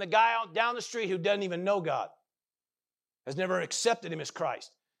different than the guy out down the street who doesn't even know God, has never accepted Him as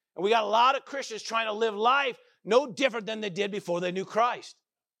Christ. And we got a lot of Christians trying to live life no different than they did before they knew Christ.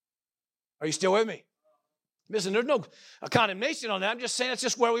 Are you still with me? Listen, there's no condemnation on that. I'm just saying it's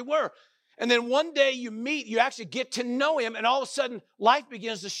just where we were. And then one day you meet, you actually get to know him, and all of a sudden life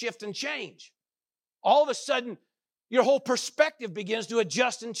begins to shift and change. All of a sudden your whole perspective begins to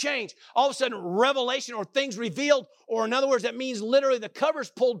adjust and change. All of a sudden revelation or things revealed, or in other words, that means literally the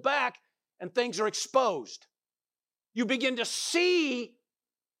cover's pulled back and things are exposed. You begin to see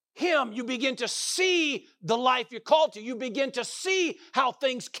him. You begin to see the life you're called to. You begin to see how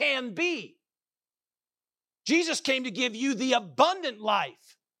things can be. Jesus came to give you the abundant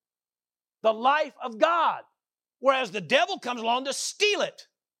life, the life of God, whereas the devil comes along to steal it,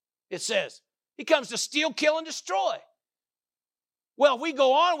 it says. He comes to steal, kill, and destroy. Well, if we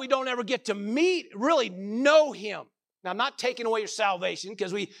go on, we don't ever get to really know him. Now, I'm not taking away your salvation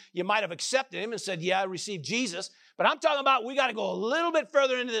because you might have accepted him and said, yeah, I received Jesus. But I'm talking about we got to go a little bit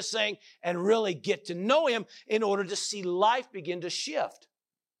further into this thing and really get to know him in order to see life begin to shift.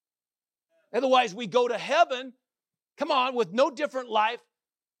 Otherwise, we go to heaven, come on, with no different life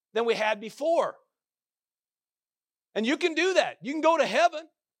than we had before. And you can do that. You can go to heaven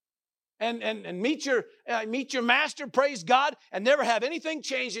and meet your master, praise God, and never have anything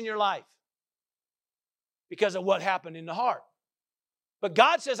change in your life because of what happened in the heart. But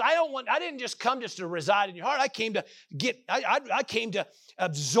God says, I didn't just come just to reside in your heart. I came to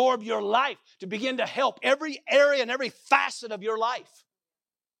absorb your life, to begin to help every area and every facet of your life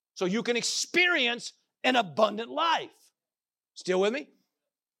so you can experience an abundant life. Still with me?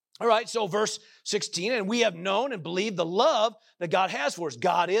 All right, so verse 16, and we have known and believed the love that God has for us.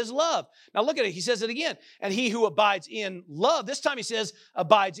 God is love. Now look at it. He says it again. And he who abides in love, this time he says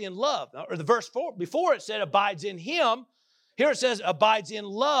abides in love. Or the verse before it said abides in him. Here it says abides in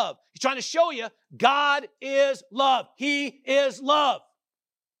love. He's trying to show you God is love. He is love.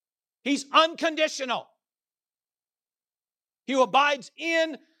 He's unconditional. He who abides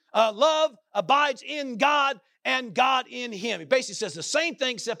in love abides in God and God in him. He basically says the same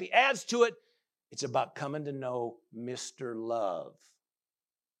thing, except he adds to it, it's about coming to know Mr. Love.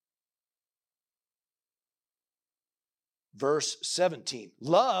 Verse 17,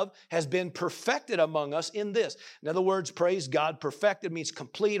 love has been perfected among us in this. In other words, praise God, perfected means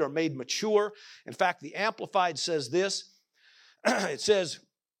complete or made mature. In fact, the Amplified says this. It says,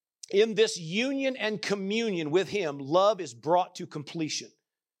 in this union and communion with him, love is brought to completion.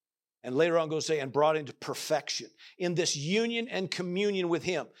 And later on goes to say, and brought into perfection. In this union and communion with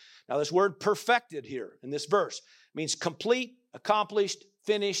him. Now this word perfected here in this verse means complete, accomplished,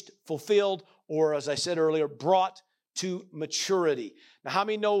 finished, fulfilled, or as I said earlier, brought to maturity. Now how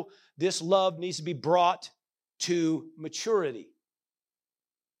many know this love needs to be brought to maturity?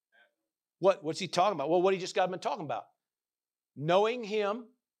 What's he talking about? Well, what he just got been talking about. Knowing him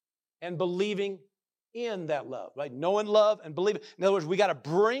and believing in that love, right? Knowing love and believing. In other words, we got to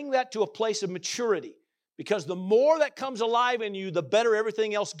bring that to a place of maturity, because the more that comes alive in you, the better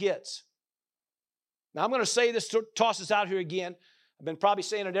everything else gets. Now, I'm going to say this, toss this out here again. I've been probably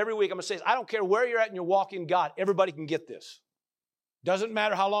saying it every week. I'm going to say this. I don't care where you're at in your walk in God. Everybody can get this. Doesn't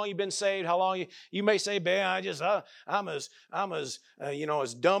matter how long you've been saved, how long you may say, man, I'm as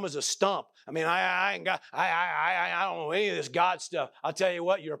dumb as a stump. I mean, I don't know any of this God stuff. I'll tell you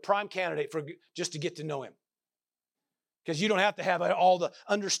what, you're a prime candidate for just to get to know him. Because you don't have to have all the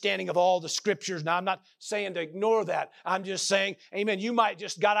understanding of all the scriptures. Now, I'm not saying to ignore that. I'm just saying, amen, you might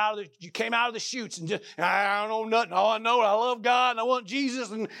just you came out of the chutes and just, I don't know nothing. All I know, I love God and I want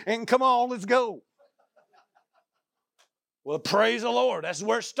Jesus and come on, let's go. Well, praise the Lord. That's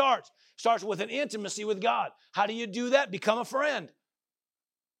where it starts. It starts with an intimacy with God. How do you do that? Become a friend.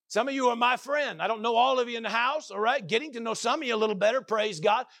 Some of you are my friend. I don't know all of you in the house, all right? Getting to know some of you a little better, praise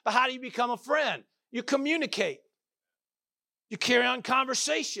God. But how do you become a friend? You communicate. You carry on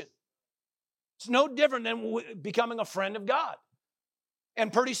conversation. It's no different than becoming a friend of God.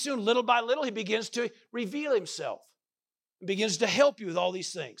 And pretty soon, little by little, he begins to reveal himself. He begins to help you with all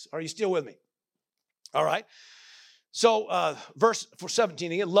these things. Are you still with me? All right. So verse 17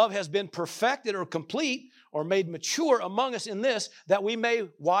 again, love has been perfected or complete or made mature among us in this, that we may,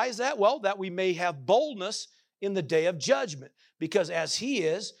 why is that? Well, that we may have boldness in the day of judgment. Because as he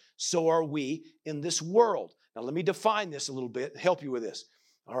is, so are we in this world. Now let me define this a little bit and help you with this.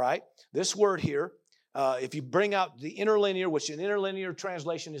 All right, this word here, if you bring out the interlinear, which an interlinear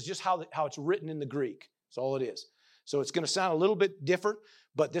translation is just how it's written in the Greek. That's all it is. So it's going to sound a little bit different,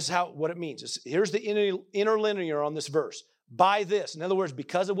 but this is what it means. Here's the interlinear on this verse. By this, in other words,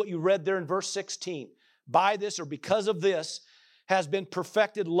 because of what you read there in verse 16, by this or because of this has been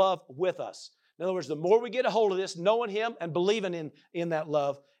perfected love with us. In other words, the more we get a hold of this, knowing him and believing in that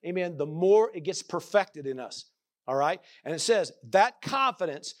love, amen, the more it gets perfected in us. All right? And it says, that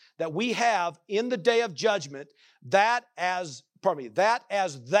confidence that we have in the day of judgment, that as that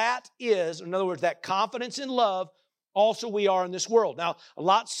as that is, in other words, that confidence in love, also we are in this world. Now, a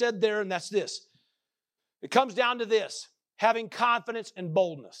lot said there, and that's this. It comes down to this, having confidence and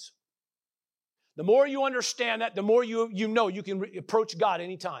boldness. The more you understand that, the more you know you can approach God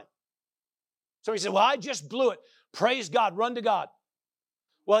anytime. Somebody said, well, I just blew it. Praise God, run to God.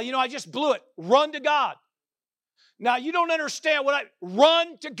 Well, I just blew it. Run to God. Now, you don't understand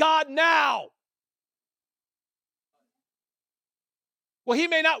run to God now. Well, he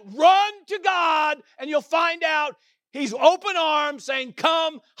may not run to God, and you'll find out he's open arms saying,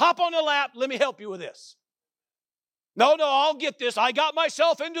 come, hop on the lap, let me help you with this. No, I'll get this. I got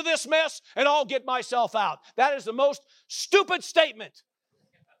myself into this mess, and I'll get myself out. That is the most stupid statement.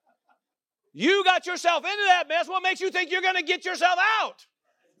 You got yourself into that mess. What makes you think you're going to get yourself out?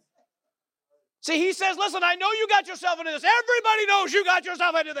 See, he says, listen, I know you got yourself into this. Everybody knows you got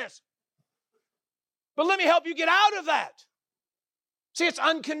yourself into this. But let me help you get out of that. See, it's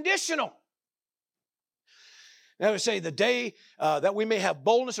unconditional. Now we say the day that we may have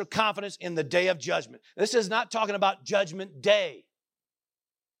boldness or confidence in the day of judgment. This is not talking about judgment day.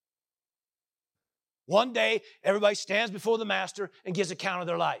 One day, everybody stands before the master and gives account of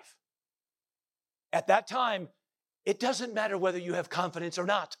their life. At that time, it doesn't matter whether you have confidence or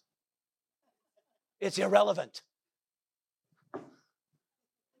not. It's irrelevant.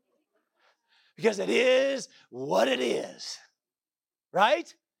 Because it is what it is.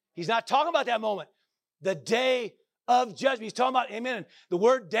 Right? He's not talking about that moment. The day of judgment. He's talking about, amen. The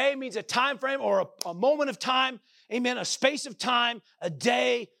word day means a time frame or a moment of time. Amen. A space of time, a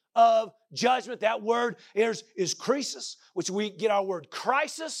day of judgment. That word is krisis, which we get our word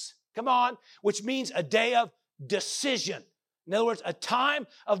crisis. Come on. Which means a day of decision. In other words, a time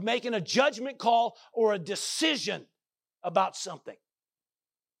of making a judgment call or a decision about something.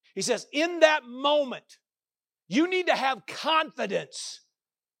 He says, in that moment, you need to have confidence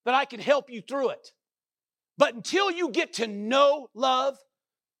that I can help you through it. But until you get to know love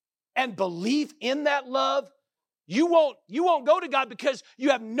and believe in that love, you won't go to God because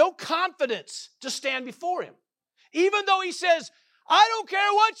you have no confidence to stand before him. Even though he says, I don't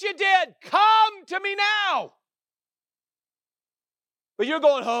care what you did, come to me now. But you're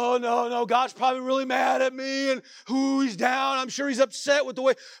going, oh, no, God's probably really mad at me, and he's down. I'm sure he's upset with the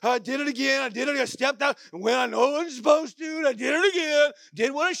way I did it again. I stepped out, and when I know what I'm supposed to, and I did it again,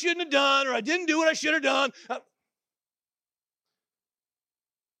 did what I shouldn't have done, or I didn't do what I should have done.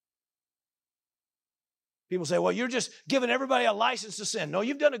 People say, well, you're just giving everybody a license to sin. No,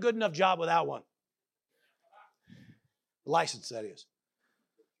 you've done a good enough job without one. License, that is.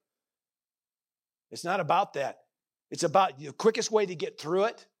 It's not about that. It's about the quickest way to get through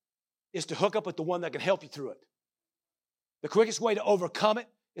it is to hook up with the one that can help you through it. The quickest way to overcome it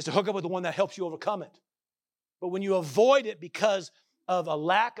is to hook up with the one that helps you overcome it. But when you avoid it because of a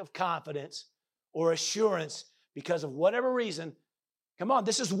lack of confidence or assurance, because of whatever reason, come on,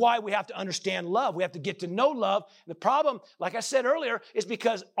 this is why we have to understand love. We have to get to know love. And the problem, like I said earlier, is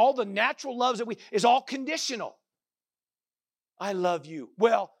because all the natural loves is all conditional. I love you.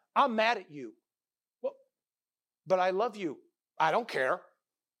 Well, I'm mad at you. But I love you. I don't care.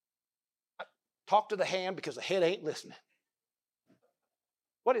 Talk to the hand because the head ain't listening.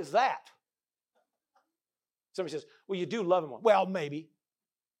 What is that? Somebody says, well, you do love him. Well, maybe.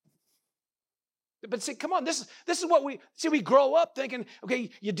 But see, come on, this is what we grow up thinking,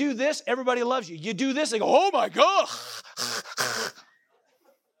 okay, you do this, everybody loves you. You do this, they go, oh my God.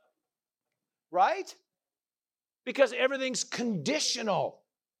 Right? Because everything's conditional.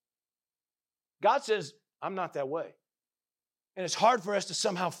 God says, I'm not that way. And it's hard for us to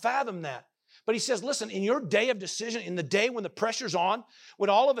somehow fathom that. But he says, listen, in your day of decision, in the day when the pressure's on, when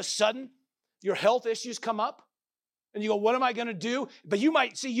all of a sudden your health issues come up, and you go, what am I going to do? But you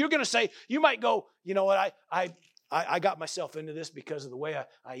might go, you know what, I got myself into this because of the way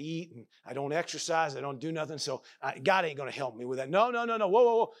I eat, and I don't exercise, I don't do nothing, so God ain't going to help me with that. No.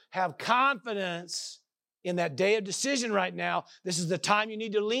 Whoa. Have confidence in that day of decision right now. This is the time you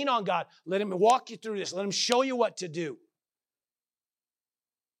need to lean on God. Let him walk you through this. Let him show you what to do.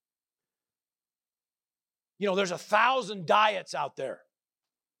 You know, there's 1,000 diets out there.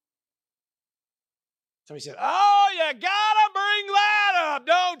 Somebody said, oh, you got to bring that up,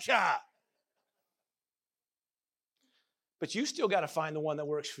 don't you? But you still got to find the one that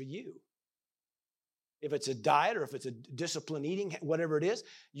works for you. If it's a diet or if it's a disciplined eating, whatever it is,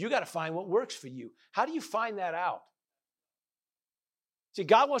 you got to find what works for you. How do you find that out? See,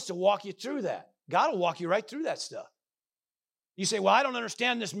 God wants to walk you through that. God will walk you right through that stuff. You say, well, I don't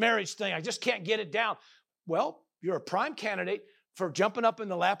understand this marriage thing. I just can't get it down. Well, you're a prime candidate for jumping up in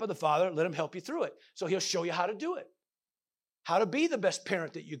the lap of the Father. Let him help you through it. So he'll show you how to do it. how to be the best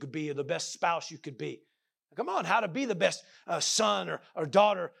parent that you could be or the best spouse you could be. Come on, how to be the best son or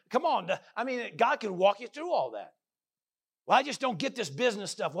daughter. Come on. God can walk you through all that. Well, I just don't get this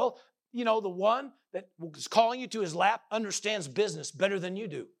business stuff. Well, the one that is calling you to his lap understands business better than you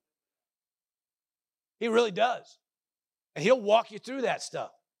do. He really does. And he'll walk you through that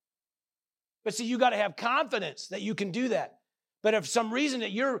stuff. But see, you got to have confidence that you can do that. But if for some reason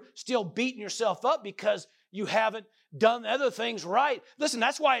that you're still beating yourself up because you haven't done other things right, listen,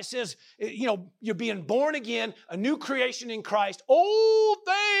 that's why it says, you're being born again, a new creation in Christ. Old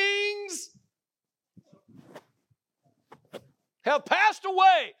things have passed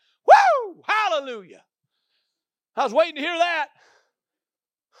away. Woo! Hallelujah. I was waiting to hear that.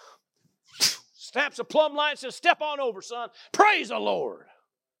 Snaps a plumb line and says, step on over, son. Praise the Lord.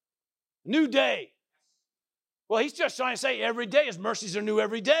 New day. Well, he's just trying to say every day his mercies are new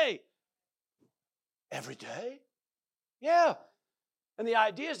every day. Every day? Yeah. And the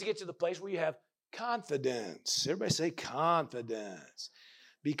idea is to get to the place where you have confidence. Everybody say confidence.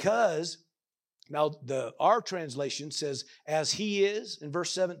 Because now our translation says, as he is, in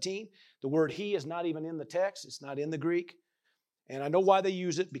verse 17. The word he is not even in the text. It's not in the Greek. And I know why they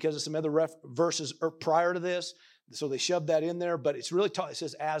use it, because of some other verses prior to this. So they shoved that in there. But it's really it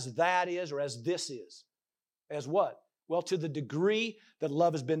says, as that is, or as this is. As what? Well, to the degree that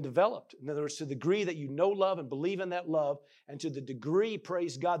love has been developed. In other words, to the degree that you know love and believe in that love, and to the degree,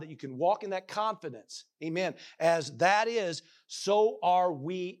 praise God, that you can walk in that confidence. Amen. As that is, so are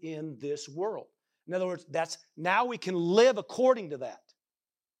we in this world. In other words, now we can live according to that.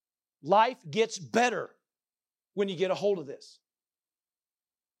 Life gets better when you get a hold of this.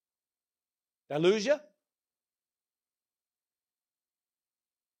 Did I lose you?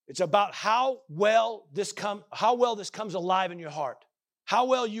 It's about how well this comes alive in your heart. How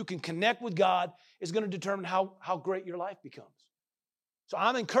well you can connect with God is going to determine how great your life becomes. So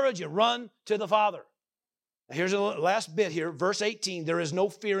I'm encouraging you, run to the Father. Now here's the last bit here, verse 18. There is no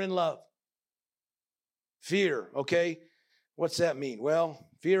fear in love. Fear, okay? What's that mean? Well,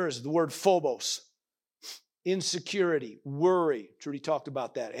 fear is the word phobos. Insecurity, worry. Trudy talked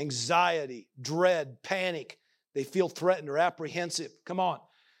about that. Anxiety, dread, panic. They feel threatened or apprehensive. Come on.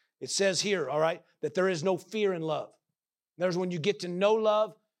 It says here, all right, that there is no fear in love. There's when you get to know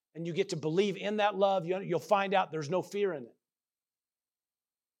love and you get to believe in that love, you'll find out there's no fear in it.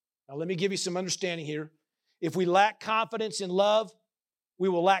 Now, let me give you some understanding here. If we lack confidence in love, we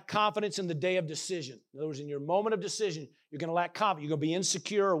will lack confidence in the day of decision. In other words, in your moment of decision, you're going to lack confidence. You're going to be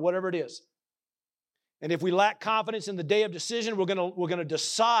insecure or whatever it is. And if we lack confidence in the day of decision, we're going to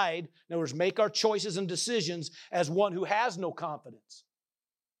decide, in other words, make our choices and decisions as one who has no confidence.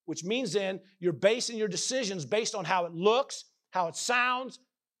 Which means then you're basing your decisions based on how it looks, how it sounds,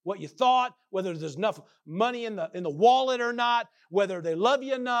 what you thought, whether there's enough money in the wallet or not, whether they love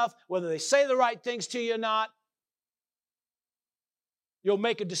you enough, whether they say the right things to you or not. You'll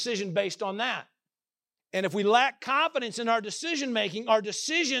make a decision based on that. And if we lack confidence in our decision making, our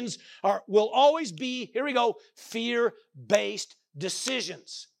decisions will always be, here we go, fear-based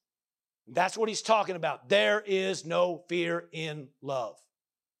decisions. That's what he's talking about. There is no fear in love.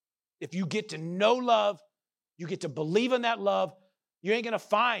 If you get to know love, you get to believe in that love, you ain't going to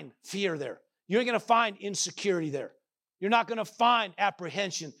find fear there. You ain't going to find insecurity there. You're not going to find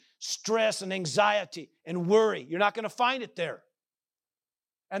apprehension, stress, and anxiety and worry. You're not going to find it there.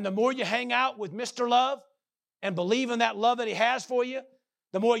 And the more you hang out with Mr. Love and believe in that love that he has for you,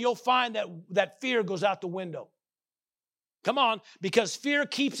 the more you'll find that fear goes out the window. Come on, because fear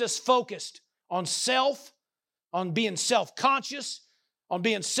keeps us focused on self, on being self-conscious, on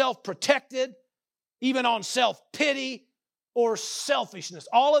being self-protected, even on self-pity or selfishness.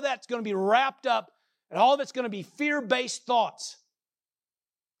 All of that's going to be wrapped up, and all of it's going to be fear-based thoughts.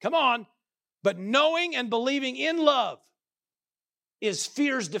 Come on. But knowing and believing in love is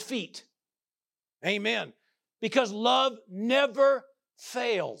fear's defeat. Amen. Because love never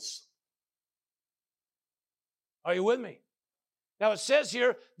fails. Are you with me? Now it says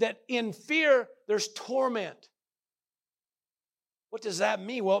here that in fear there's torment. What does that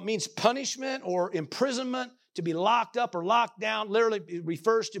mean? Well, it means punishment or imprisonment, to be locked up or locked down. Literally, it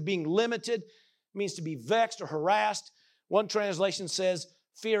refers to being limited. It means to be vexed or harassed. One translation says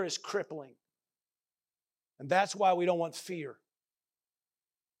fear is crippling. And that's why we don't want fear.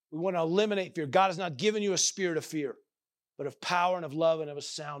 We want to eliminate fear. God has not given you a spirit of fear, but of power and of love and of a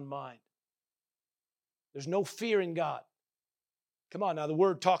sound mind. There's no fear in God. Come on, now the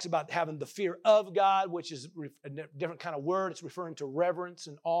word talks about having the fear of God, which is a different kind of word. It's referring to reverence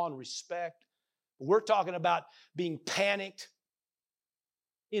and awe and respect. But we're talking about being panicked,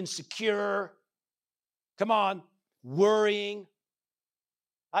 insecure. Come on, worrying.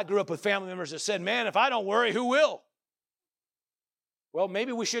 I grew up with family members that said, man, if I don't worry, who will? Well,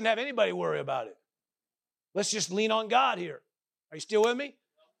 maybe we shouldn't have anybody worry about it. Let's just lean on God here. Are you still with me?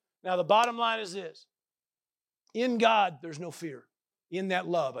 Now, the bottom line is this. In God, there's no fear. In that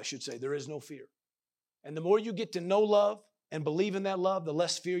love, I should say, there is no fear. And the more you get to know love and believe in that love, the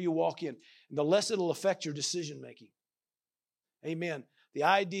less fear you walk in, and the less it'll affect your decision making. Amen. The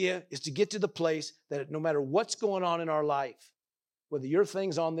idea is to get to the place that no matter what's going on in our life, whether your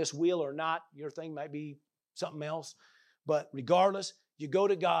thing's on this wheel or not, your thing might be something else, but regardless, you go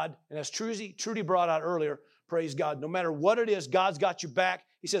to God, and as Trudy brought out earlier, praise God, no matter what it is, God's got your back.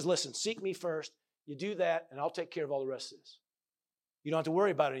 He says, listen, seek me first. You do that, and I'll take care of all the rest of this. You don't have to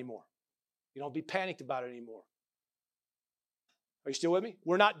worry about it anymore. You don't be panicked about it anymore. Are you still with me?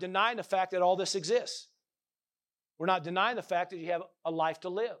 We're not denying the fact that all this exists. We're not denying the fact that you have a life to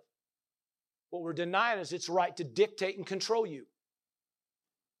live. What we're denying is its right to dictate and control you.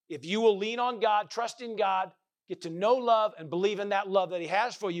 If you will lean on God, trust in God, get to know love and believe in that love that He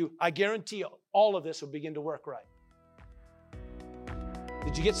has for you, I guarantee you all of this will begin to work right.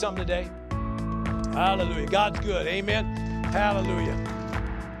 Did you get something today? Hallelujah. God's good. Amen. Hallelujah.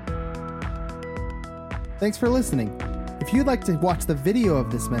 Thanks for listening. If you'd like to watch the video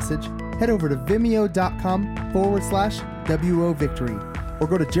of this message, head over to vimeo.com/WO Victory or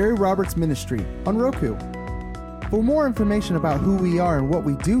go to Jerry Roberts Ministry on Roku. For more information about who we are and what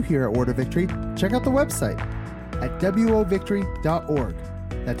we do here at Word of Victory, check out the website at wovictory.org.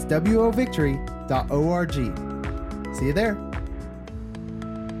 That's wovictory.org. See you there.